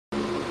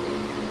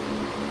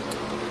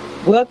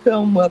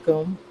Welcome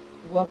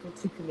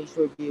to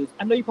Commission Reviews.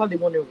 I know you're probably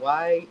wondering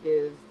why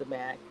is the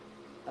Mac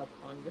up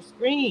on your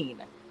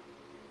screen.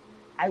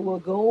 I will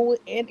go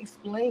and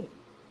explain.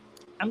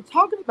 I'm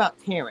talking about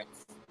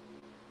Terrence.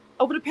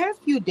 Over the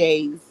past few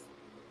days,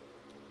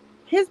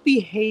 his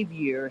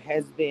behavior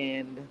has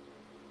been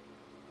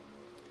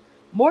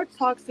more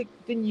toxic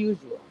than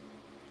usual.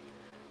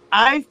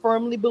 I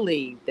firmly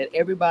believe that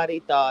everybody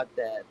thought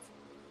that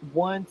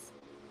once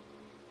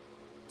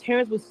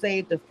Terrence was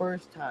saved the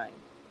first time,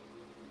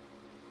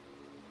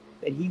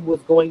 that he was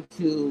going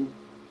to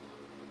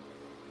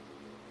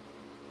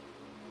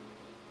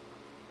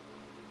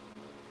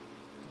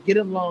get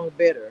along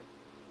better.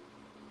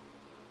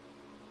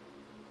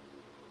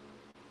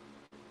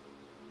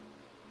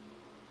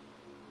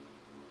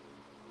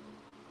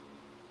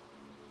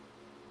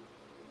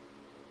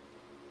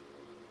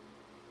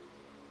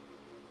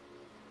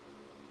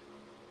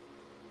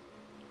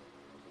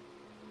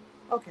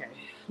 Okay,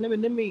 let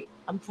me.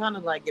 I'm trying to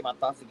like get my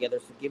thoughts together,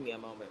 so give me a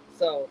moment.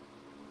 So,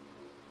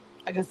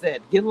 like I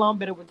said, get along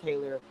better with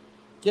Taylor.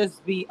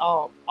 Just be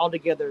all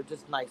together,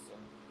 just nicer,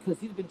 because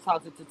he's been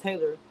toxic to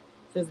Taylor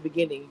since the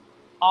beginning.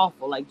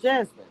 Awful, like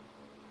Jasmine.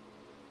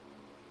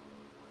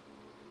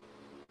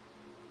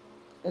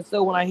 And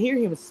so when I hear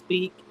him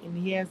speak, and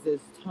he has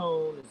this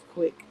tone, this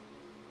quick,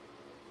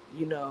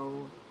 you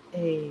know,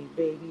 hey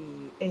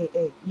baby,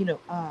 hey,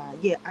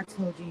 yeah, I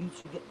told you you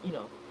should get.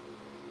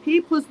 He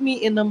puts me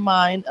in the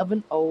mind of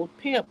an old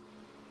pimp.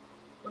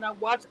 When I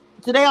watch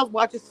today, I was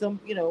watching some.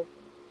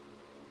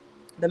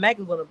 The Mac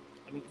is one of.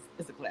 I mean,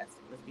 it's a classic.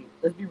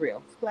 Let's be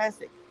real. It's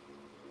classic.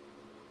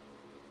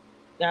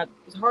 Now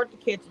it's hard to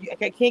catch.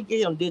 I can't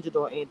get it on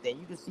digital or anything.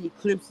 You can see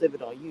clips of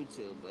it on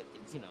YouTube, but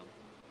it's.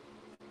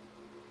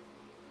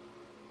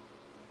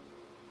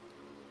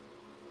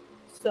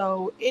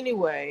 So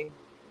anyway,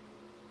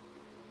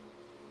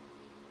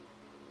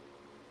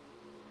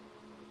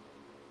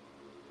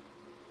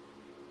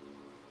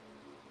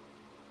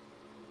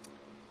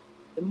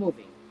 the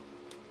movie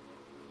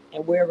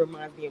and where it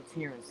reminds me of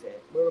Terrence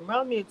at. Where it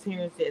reminds me of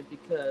Terrence is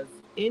because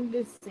in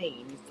this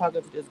scene he's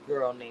talking to this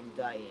girl named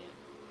Diane.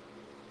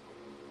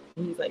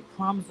 He's like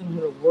promising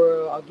her the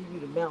world. I'll give you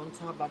the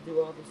mountaintop. I'll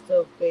do all this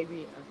stuff,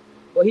 baby.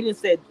 Well, he didn't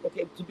say.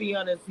 Okay, to be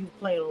honest, he's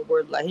playing on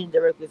words. Like he didn't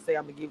directly say,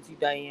 "I'm gonna give it to you,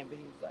 Diane," but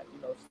he was like,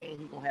 saying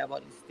he gonna have all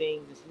these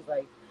things. And she's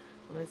like,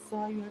 "When I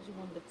saw you, I just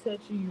wanted to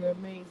touch you. You're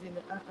amazing."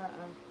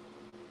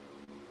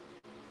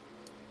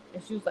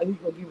 And she was like, "Who's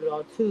gonna give it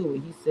all to?"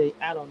 And he said,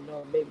 "I don't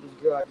know. Maybe this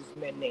girl I just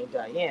met named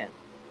Diane."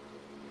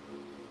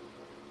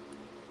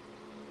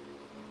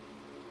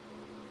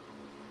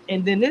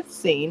 And then this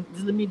scene,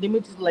 just let me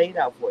just lay it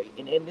out for you.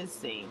 And in this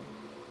scene,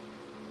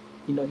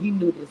 he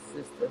knew this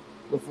sister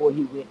before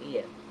he went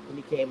in. When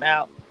he came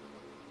out,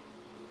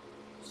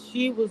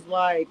 she was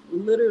like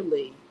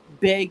literally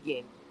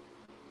begging,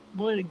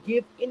 wanted to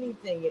give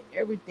anything and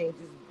everything,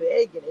 just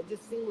begging. It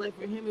just seemed like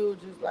for him, it was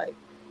just like,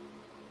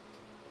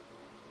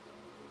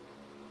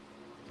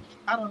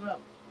 I don't know.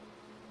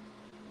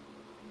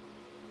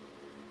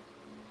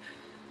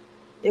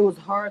 It was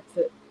hard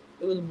to,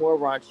 it was more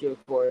raunchy,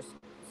 of course.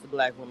 It's a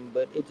black woman,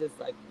 but it just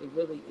like, it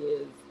really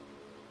is.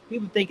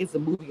 People think it's a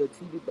movie or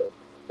TV, but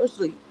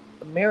especially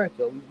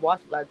America, we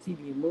watch a lot of TV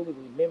and movie,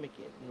 we mimic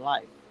it in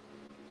life.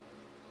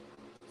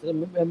 So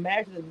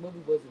imagine the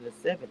movie was in the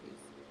 70s.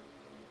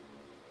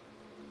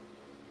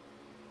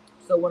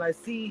 So when I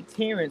see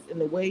Terrence in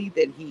the way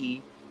that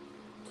he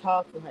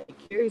talks and how he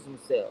carries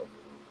himself,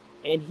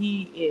 and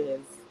he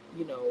is,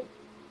 you know,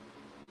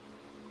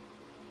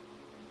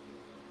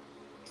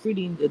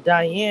 treating the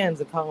Dianes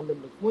and calling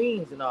them the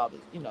queens and all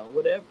this,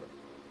 whatever.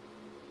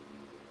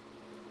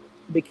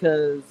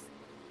 Because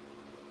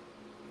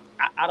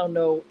I don't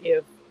know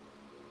if,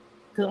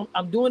 because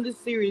I'm doing this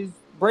series,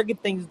 breaking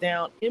things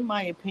down, in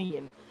my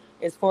opinion,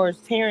 as far as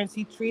Terrence,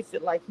 he treats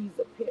it like he's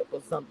a pimp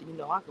or something.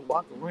 I can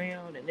walk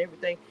around and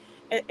everything.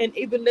 And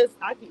even this,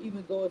 I can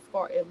even go as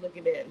far as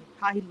looking at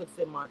how he looks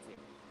at Monty.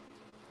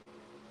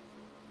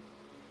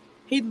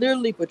 He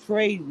literally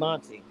portrayed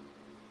Monty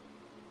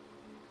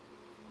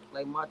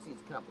like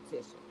Monty's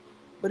competition.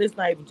 But it's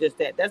not even just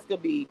that. That's gonna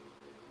be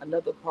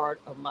another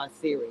part of my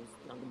series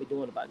I'm gonna be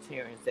doing about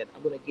Terrence. That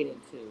I'm gonna get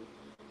into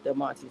the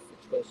Monty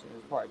situation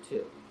in part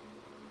two.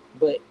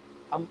 But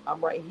I'm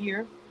right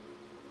here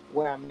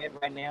where I'm at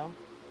right now.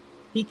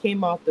 He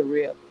came off the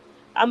rip.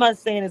 I'm not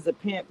saying as a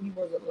pimp he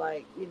wasn't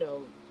like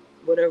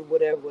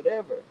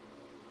whatever.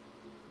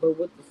 But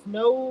with the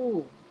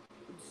snow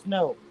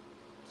buddies.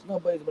 I'm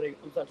not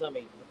talking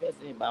about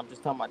offensive anybody. I'm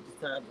just talking about this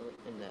time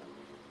and the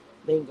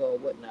lingo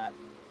and whatnot.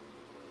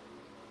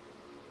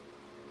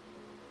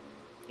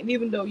 And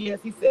even though, yes,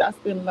 he said I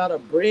spent a lot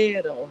of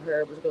bread on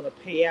her, but it's going to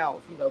pay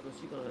out, because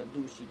she's going to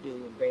do what she do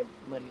and bring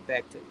money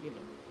back to.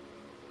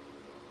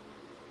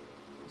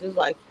 Just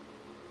like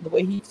the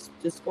way he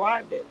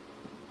described it.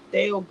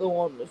 They'll go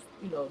on the,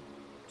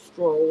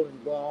 stroll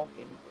and walk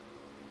and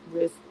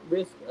risk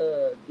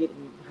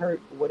getting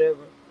hurt or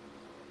whatever.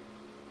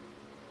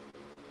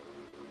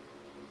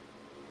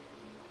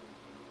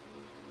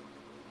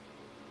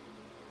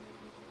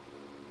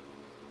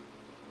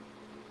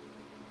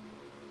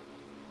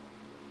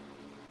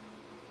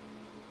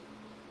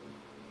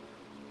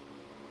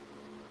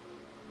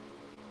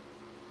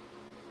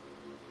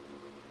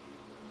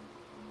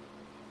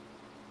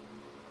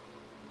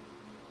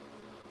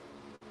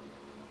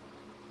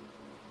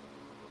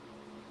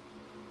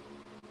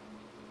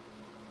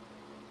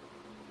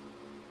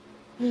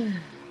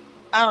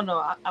 I don't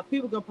know.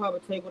 People gonna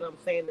probably take what I'm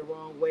saying the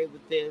wrong way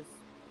with this,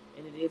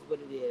 and it is what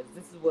it is.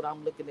 This is what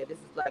I'm looking at. This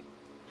is like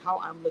how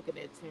I'm looking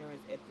at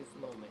Terrence at this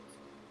moment.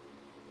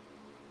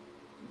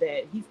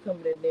 That he's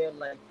coming in there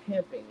like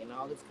pimping and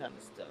all this kind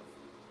of stuff,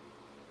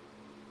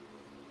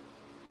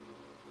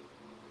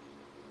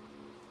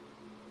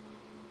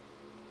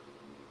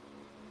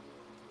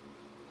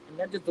 and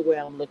that's just the way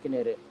I'm looking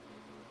at it.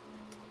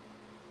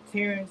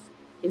 Terrence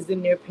is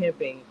in there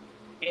pimping,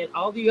 and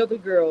all the other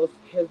girls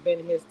has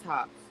been his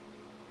tops.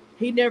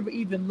 He never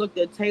even looked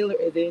at Taylor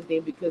as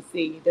anything because,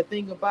 see, the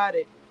thing about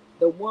it,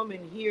 the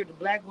woman here, the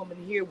black woman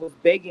here, was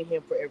begging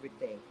him for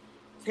everything.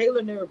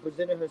 Taylor never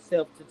presented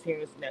herself to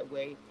Terrence in that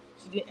way.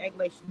 She didn't act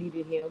like she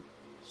needed him.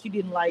 She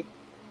didn't like,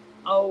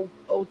 oh,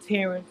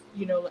 Terrence,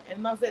 And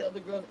I'm not saying other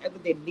girls act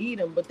like they need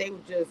him, but they were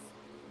just,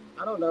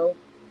 I don't know,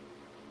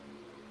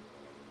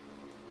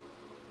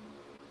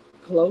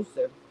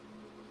 closer,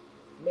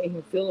 made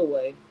him feel a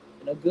way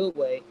in a good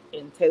way,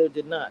 and Taylor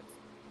did not.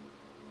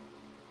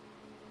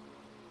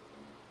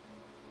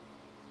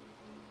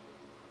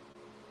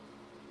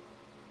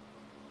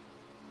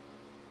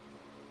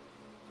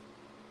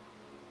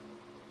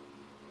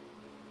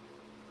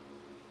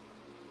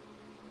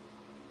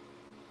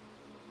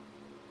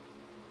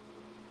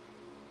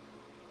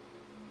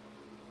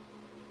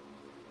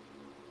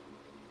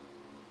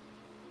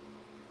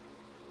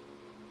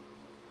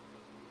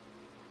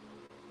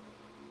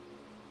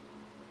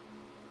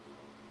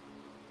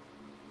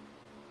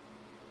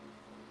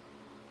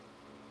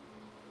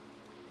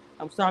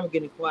 I'm sorry I'm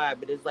getting quiet,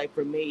 but it's like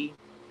for me,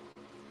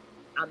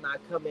 I'm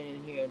not coming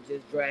in here and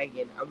just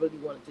dragging. I really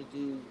wanted to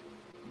do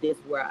this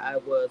where I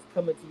was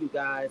coming to you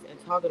guys and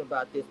talking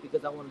about this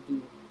because I want to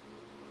do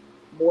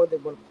more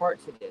than one part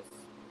to this.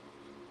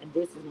 And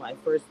this is my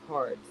first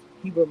part.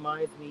 He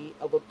reminds me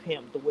of a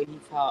pimp, the way he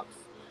talks,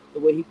 the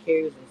way he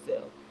carries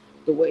himself,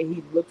 the way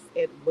he looks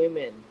at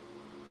women,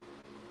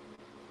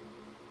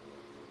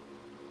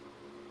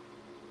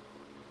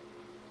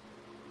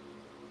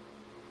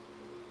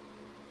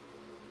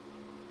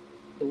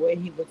 the way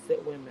he looks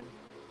at women.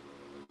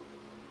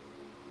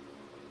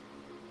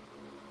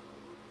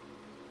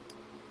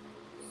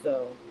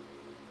 So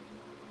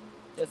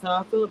that's how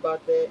I feel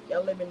about that.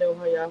 Y'all let me know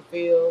how y'all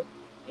feel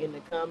in the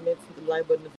comments. Hit the like button if